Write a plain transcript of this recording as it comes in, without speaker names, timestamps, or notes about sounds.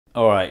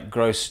All right,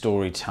 gross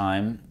story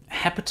time.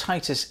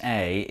 Hepatitis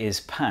A is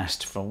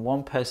passed from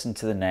one person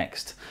to the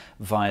next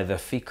via the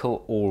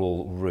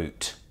fecal-oral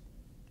route.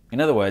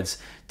 In other words,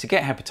 to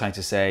get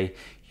hepatitis A,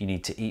 you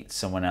need to eat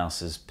someone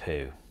else's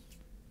poo.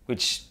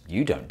 Which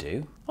you don't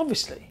do,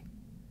 obviously.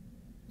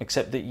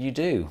 Except that you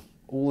do,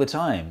 all the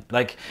time.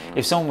 Like,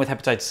 if someone with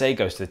hepatitis A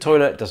goes to the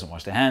toilet, doesn't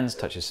wash their hands,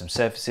 touches some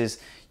surfaces,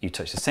 you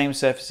touch the same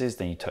surfaces,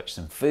 then you touch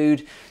some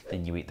food,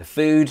 then you eat the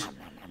food,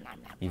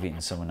 you've eaten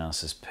someone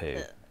else's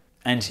poo.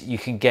 And you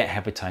can get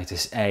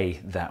hepatitis A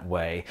that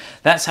way.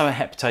 That's how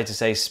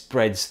hepatitis A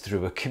spreads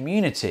through a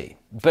community.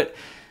 But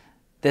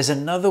there's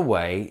another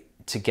way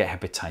to get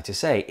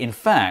hepatitis A. In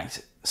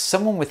fact,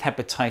 someone with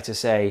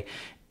hepatitis A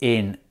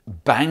in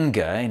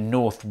Bangor in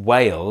North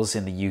Wales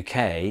in the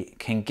UK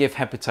can give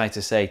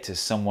hepatitis A to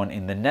someone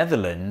in the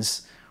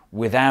Netherlands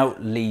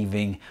without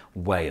leaving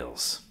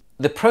Wales.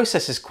 The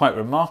process is quite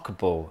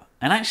remarkable,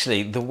 and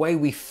actually the way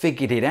we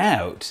figured it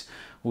out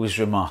was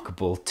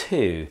remarkable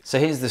too. So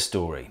here's the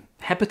story.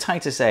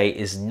 Hepatitis A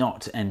is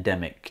not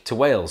endemic to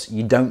Wales.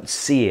 You don't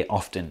see it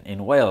often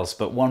in Wales,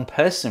 but one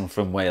person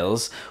from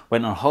Wales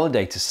went on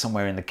holiday to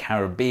somewhere in the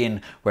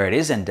Caribbean where it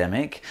is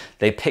endemic.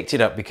 They picked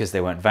it up because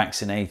they weren't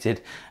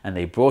vaccinated, and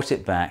they brought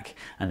it back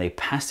and they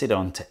passed it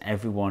on to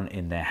everyone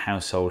in their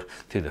household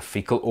through the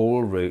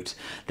fecal-oral route.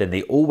 Then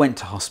they all went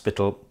to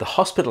hospital. The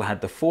hospital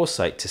had the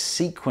foresight to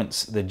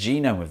sequence the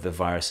genome of the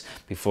virus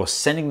before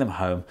sending them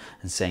home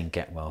and saying,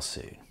 "Get well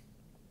soon."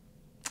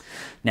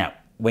 Now,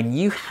 when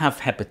you have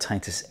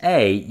hepatitis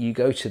A, you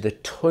go to the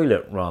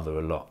toilet rather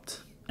a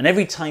lot. And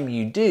every time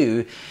you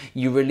do,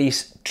 you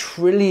release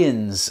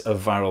trillions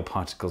of viral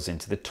particles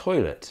into the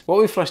toilet. What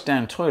we flush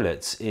down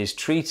toilets is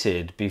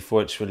treated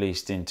before it's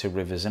released into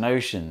rivers and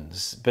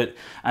oceans. But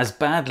as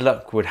bad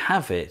luck would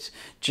have it,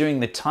 during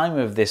the time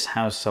of this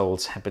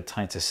household's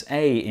hepatitis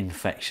A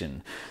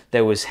infection,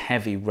 there was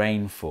heavy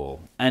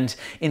rainfall. And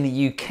in the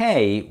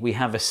UK, we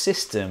have a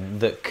system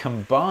that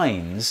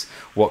combines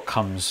what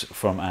comes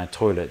from our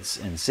toilets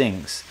and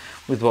sinks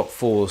with what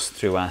falls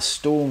through our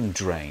storm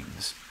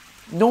drains.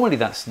 Normally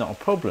that's not a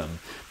problem,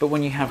 but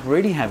when you have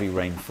really heavy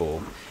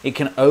rainfall, it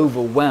can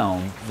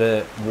overwhelm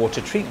the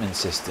water treatment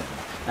system,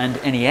 and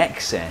any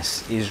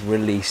excess is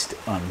released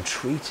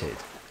untreated.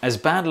 As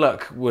bad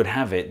luck would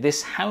have it,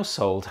 this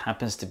household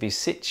happens to be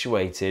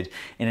situated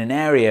in an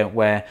area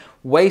where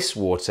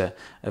wastewater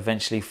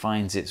eventually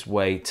finds its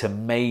way to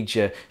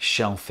major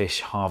shellfish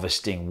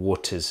harvesting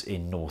waters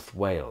in North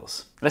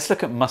Wales. Let's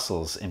look at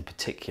mussels in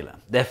particular.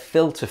 They're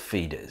filter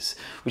feeders,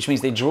 which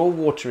means they draw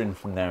water in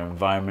from their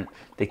environment,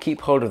 they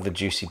keep hold of the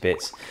juicy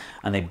bits,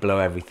 and they blow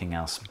everything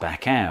else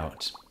back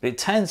out. But it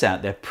turns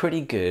out they're pretty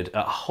good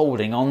at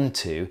holding on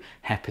to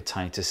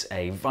hepatitis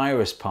A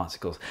virus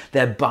particles.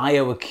 They're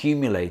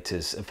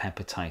bioaccumulators of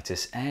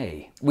hepatitis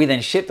A. We then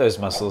ship those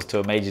mussels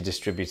to a major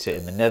distributor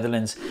in the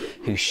Netherlands,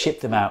 who ship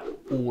them out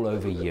all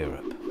over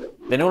Europe.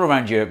 Then all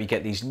around Europe you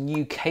get these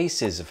new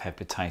cases of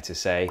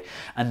hepatitis A,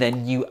 and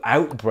then new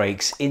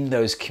outbreaks in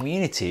those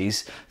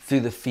communities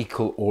through the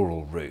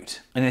fecal-oral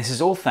route. And this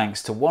is all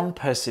thanks to one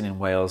person in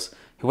Wales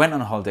who went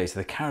on a holiday to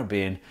the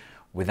Caribbean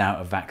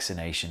without a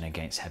vaccination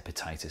against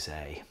hepatitis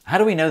A. How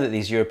do we know that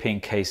these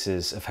European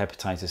cases of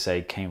hepatitis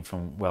A came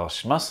from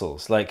Welsh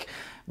mussels? Like,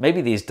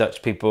 maybe these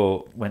Dutch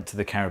people went to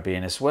the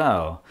Caribbean as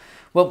well.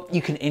 Well,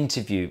 you can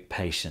interview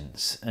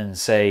patients and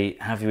say,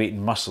 "Have you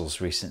eaten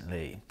mussels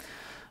recently?"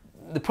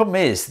 The problem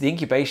is the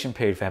incubation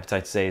period for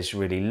hepatitis A is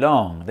really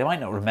long. They might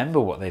not remember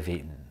what they've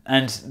eaten.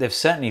 And they've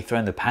certainly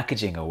thrown the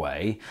packaging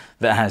away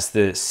that has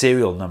the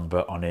serial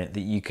number on it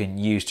that you can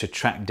use to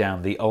track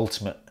down the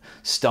ultimate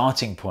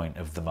starting point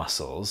of the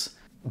mussels.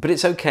 But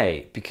it's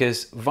okay,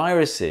 because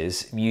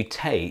viruses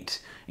mutate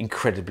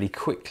incredibly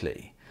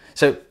quickly.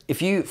 So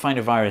if you find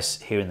a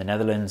virus here in the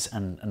Netherlands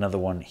and another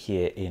one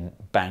here in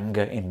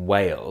Bangor in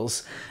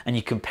Wales, and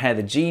you compare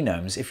the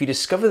genomes, if you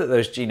discover that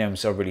those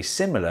genomes are really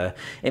similar,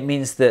 it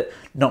means that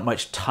not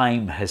much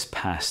time has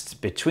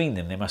passed between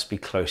them. They must be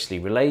closely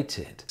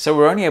related. So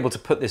we're only able to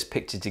put this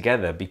picture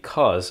together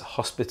because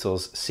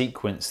hospitals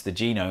sequence the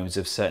genomes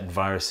of certain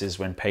viruses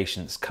when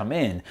patients come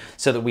in,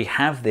 so that we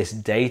have this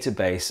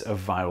database of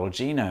viral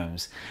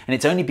genomes. And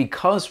it's only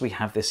because we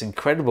have this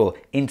incredible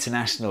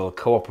international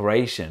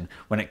cooperation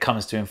when it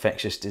comes to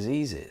infectious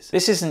diseases.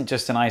 This isn't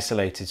just an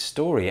isolated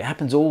story. It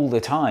happens all the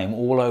time,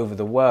 all over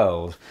the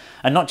world,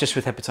 and not just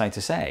with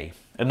hepatitis A,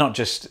 and not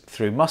just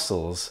through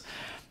mussels.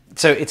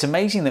 So it's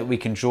amazing that we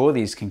can draw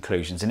these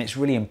conclusions, and it's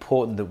really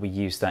important that we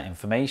use that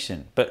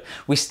information. But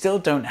we still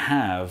don't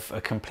have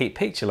a complete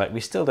picture. Like, we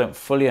still don't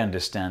fully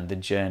understand the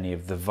journey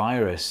of the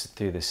virus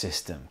through the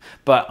system.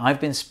 But I've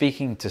been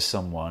speaking to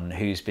someone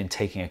who's been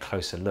taking a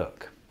closer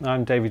look.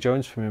 I'm David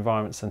Jones from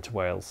Environment Centre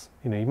Wales.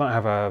 You might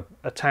have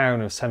a town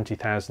of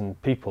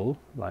 70,000 people,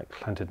 like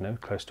Llandudno,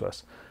 close to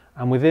us,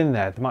 and within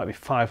there might be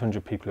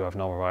 500 people who have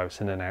novel virus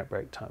in an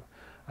outbreak time.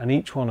 And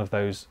each one of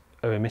those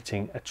are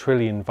emitting 1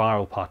 trillion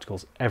viral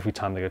particles every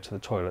time they go to the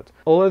toilet.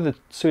 Although the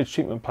sewage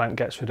treatment plant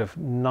gets rid of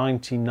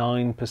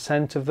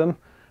 99% of them,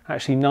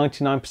 actually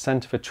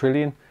 99% of 1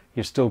 trillion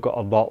you've still got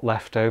a lot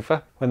left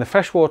over. When the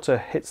fresh water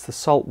hits the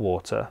salt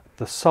water,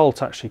 the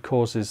salt actually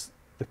causes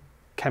the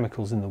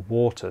chemicals in the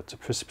water to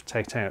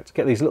precipitate out. To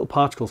get these little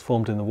particles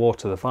formed in the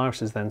water, the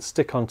viruses then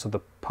stick onto the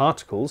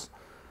particles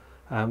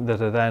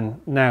that are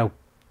then now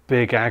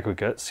big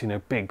aggregates,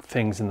 big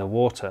things in the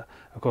water.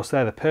 Of course,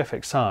 they're the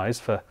perfect size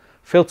for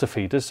filter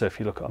feeders. So if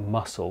you look at a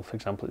mussel, for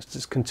example, it's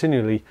just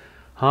continually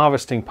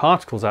harvesting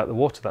particles out of the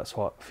water. That's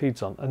what it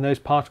feeds on. And those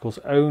particles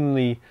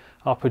only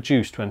are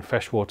produced when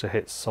fresh water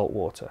hits salt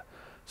water.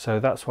 So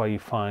that's why you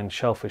find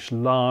shellfish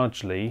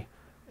largely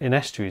in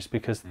estuaries,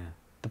 because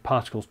the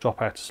particles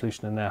drop out of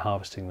solution and they're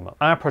harvesting them up.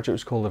 Our project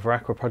was called the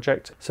Brouwer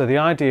project. So the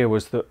idea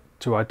was that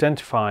to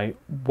identify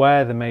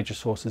where the major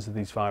sources of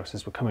these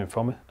viruses were coming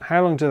from.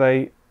 How long do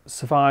they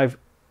survive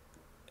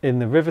in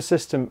the river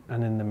system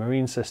and in the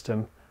marine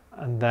system,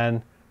 and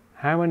then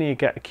how many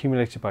get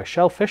accumulated by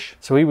shellfish.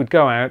 So we would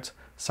go out,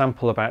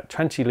 sample about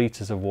 20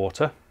 litres of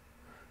water,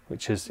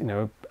 which is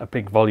a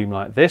big volume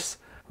like this.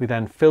 We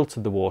then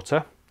filtered the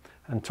water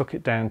and took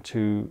it down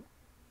to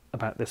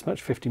about this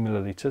much, 50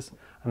 millilitres,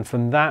 and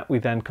from that we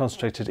then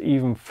concentrated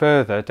even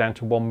further down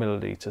to 1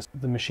 millilitre.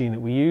 The machine that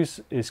we use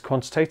is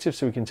quantitative,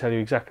 so we can tell you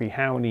exactly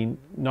how many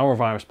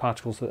norovirus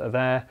particles that are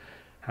there,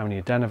 how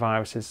many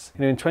adenoviruses.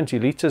 In 20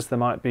 litres there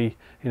might be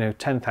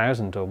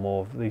 10,000 or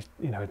more of these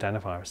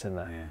adenovirus in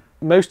there. Yeah.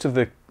 Most of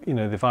the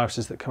the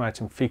viruses that come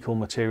out in fecal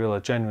material are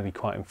generally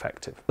quite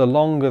infective. The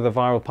longer the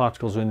viral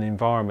particles are in the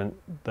environment,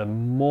 the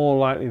more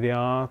likely they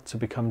are to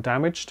become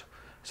damaged.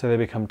 So they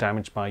become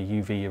damaged by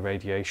UV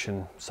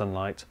irradiation,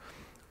 sunlight,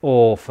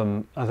 or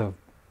from other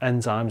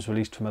enzymes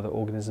released from other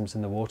organisms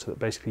in the water that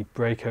basically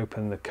break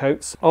open the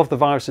coats of the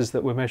viruses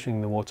that we're measuring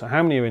in the water.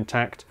 How many are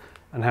intact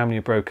and how many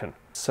are broken?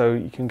 So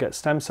you can get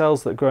stem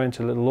cells that grow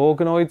into little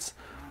organoids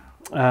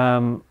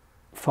from,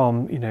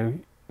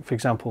 for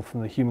example,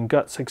 from the human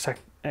guts,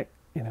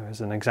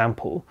 as an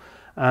example,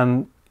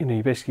 and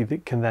you basically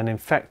can then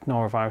infect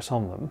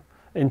norovirus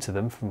into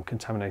them from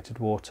contaminated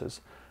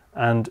waters.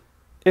 And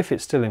if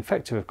it's still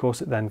infective, of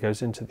course, it then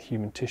goes into the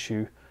human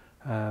tissue,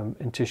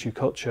 in tissue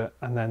culture,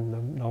 and then the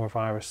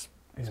norovirus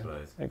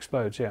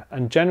explodes. Yeah.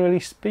 And generally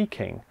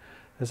speaking,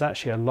 there's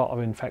actually a lot of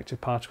infective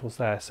particles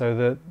there.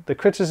 So the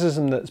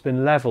criticism that's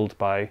been levelled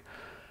by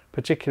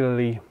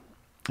particularly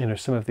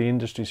some of the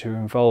industries who are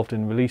involved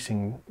in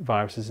releasing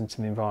viruses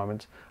into the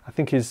environment, I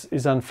think is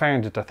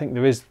unfounded. I think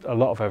there is a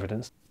lot of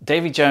evidence.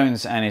 Davy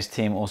Jones and his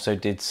team also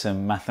did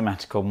some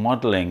mathematical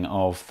modelling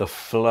of the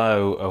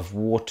flow of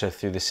water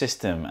through the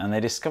system, and they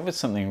discovered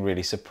something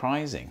really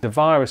surprising. The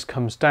virus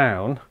comes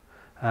down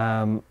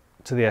to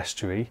the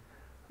estuary,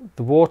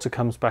 the water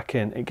comes back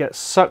in, it gets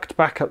sucked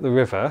back up the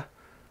river,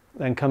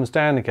 then comes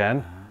down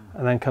again,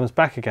 and then comes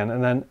back again,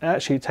 and then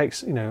actually it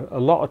takes a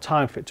lot of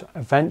time for it to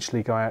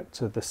eventually go out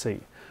to the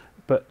sea.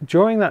 But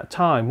during that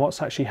time,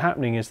 what's actually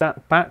happening is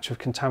that batch of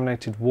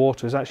contaminated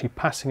water is actually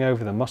passing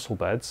over the mussel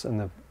beds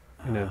and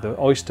the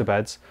oyster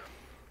beds,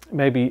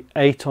 maybe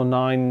 8 or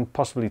 9,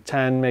 possibly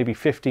 10, maybe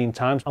 15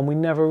 times, and we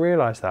never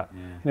realised that.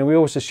 Yeah. We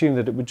always assumed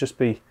that it would just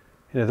be,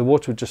 the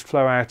water would just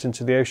flow out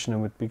into the ocean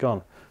and would be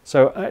gone.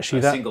 So actually,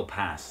 a single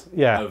pass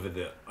over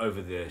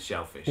the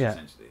shellfish,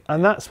 essentially.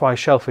 And that's why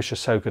shellfish are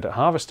so good at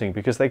harvesting,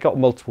 because they got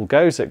multiple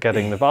goes at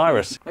getting the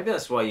virus. Maybe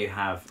that's why you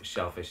have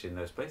shellfish in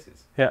those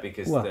places. Yeah,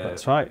 because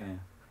that's right.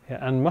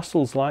 Yeah, and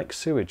mussels like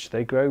sewage.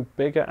 They grow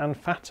bigger and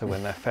fatter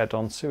when they're fed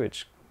on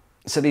sewage.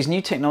 So these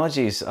new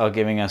technologies are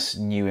giving us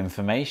new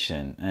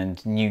information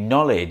and new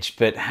knowledge,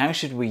 but how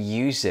should we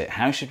use it?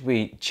 How should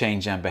we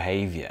change our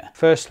behaviour?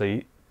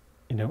 Firstly,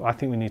 I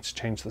think we need to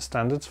change the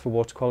standards for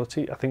water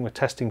quality. I think we're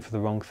testing for the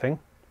wrong thing.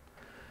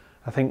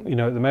 I think,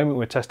 at the moment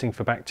we're testing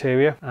for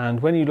bacteria, and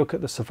when you look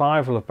at the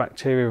survival of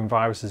bacteria and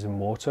viruses in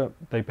water,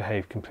 they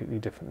behave completely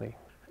differently.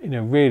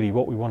 Really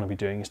what we want to be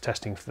doing is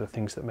testing for the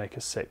things that make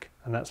us sick,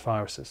 and that's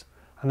viruses.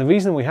 And the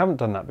reason we haven't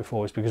done that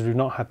before is because we've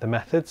not had the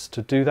methods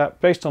to do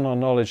that. Based on our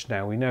knowledge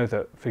now, we know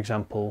that, for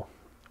example,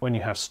 when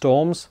you have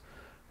storms,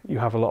 you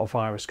have a lot of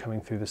virus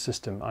coming through the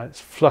system.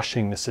 It's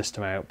flushing the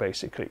system out,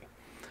 basically.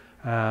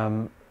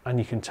 And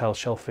you can tell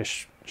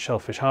shellfish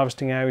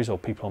harvesting areas or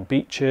people on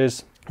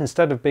beaches,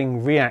 instead of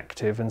being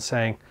reactive and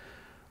saying,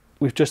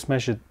 we've just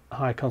measured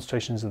high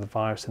concentrations of the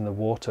virus in the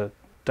water,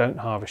 don't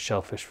harvest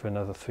shellfish for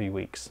another 3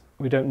 weeks.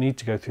 We don't need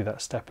to go through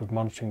that step of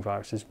monitoring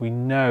viruses. We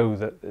know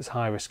that these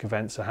high risk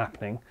events are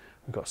happening.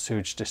 We've got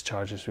sewage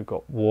discharges, we've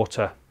got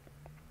water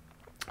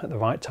at the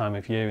right time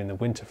of year in the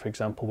winter, for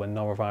example, when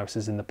norovirus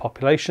is in the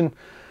population,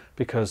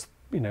 because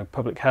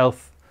public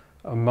health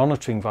are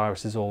monitoring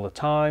viruses all the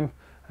time.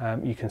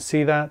 You can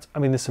see that.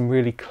 There's some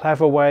really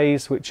clever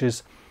ways, which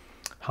is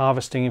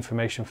harvesting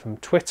information from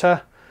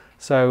Twitter.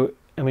 So,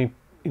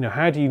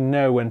 how do you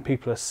know when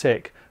people are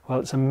sick? Well,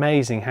 it's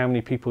amazing how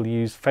many people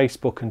use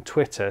Facebook and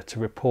Twitter to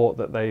report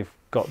that they've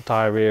got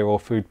diarrhea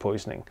or food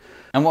poisoning.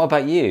 And what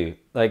about you?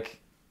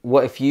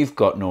 What if you've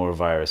got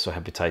norovirus or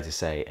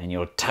hepatitis A and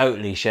you're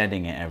totally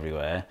shedding it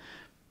everywhere?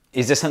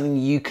 Is there something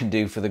you can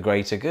do for the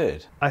greater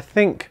good? I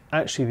think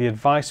actually the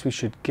advice we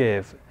should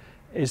give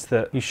is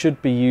that you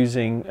should be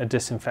using a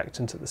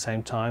disinfectant at the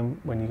same time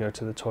when you go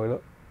to the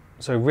toilet.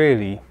 So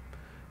really,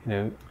 you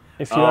know,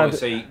 if you Oh, add...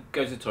 so you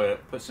go to the toilet,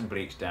 put some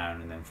bleach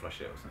down and then flush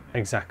it or something?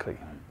 Exactly.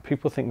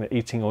 People think that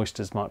eating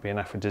oysters might be an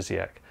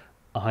aphrodisiac.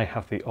 I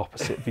have the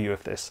opposite view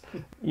of this.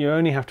 You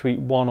only have to eat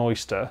one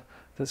oyster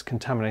that's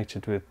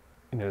contaminated with,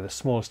 you know, the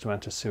smallest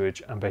amount of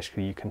sewage, and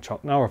basically you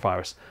contract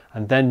norovirus,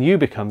 and then you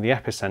become the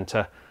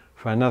epicenter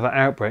for another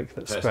outbreak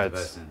that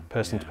spreads,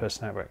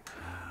 person-to-person outbreak.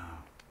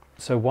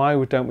 So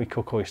why don't we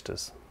cook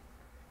oysters?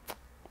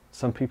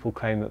 Some people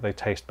claim that they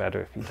taste better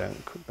if you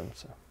don't cook them.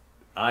 So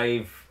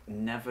I've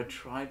never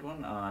tried one,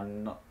 and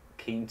I'm not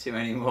keen to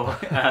anymore.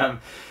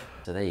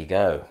 So there you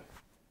go.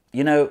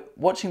 You know,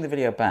 watching the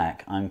video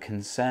back, I'm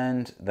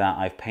concerned that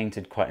I've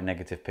painted quite a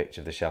negative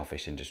picture of the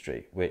shellfish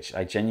industry, which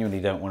I genuinely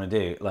don't want to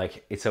do.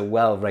 Like, it's a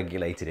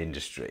well-regulated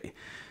industry.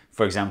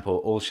 For example,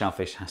 all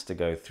shellfish has to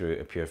go through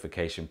a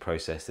purification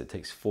process that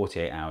takes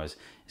 48 hours.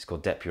 It's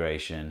called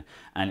depuration,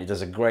 and it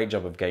does a great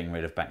job of getting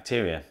rid of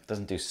bacteria. It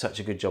doesn't do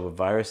such a good job of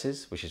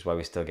viruses, which is why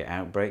we still get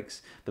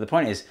outbreaks. But the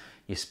point is,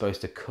 you're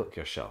supposed to cook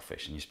your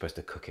shellfish, and you're supposed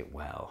to cook it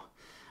well.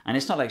 And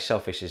it's not like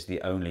shellfish is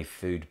the only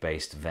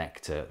food-based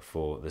vector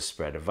for the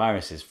spread of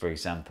viruses. For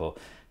example,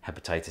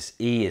 hepatitis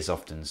E is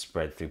often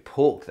spread through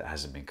pork that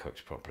hasn't been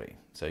cooked properly.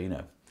 So, you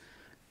know,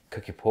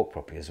 cook your pork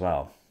properly as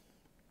well.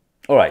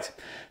 All right,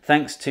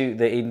 thanks to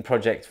the Eden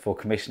Project for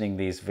commissioning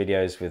these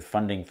videos with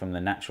funding from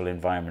the Natural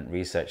Environment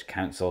Research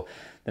Council.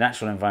 The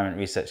Natural Environment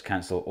Research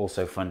Council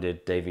also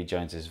funded Davy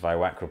Jones's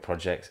Viwacra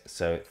project,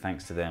 so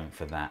thanks to them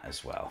for that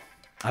as well.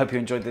 I hope you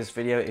enjoyed this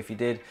video. If you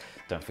did,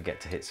 don't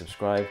forget to hit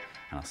subscribe,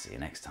 and I'll see you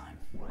next time.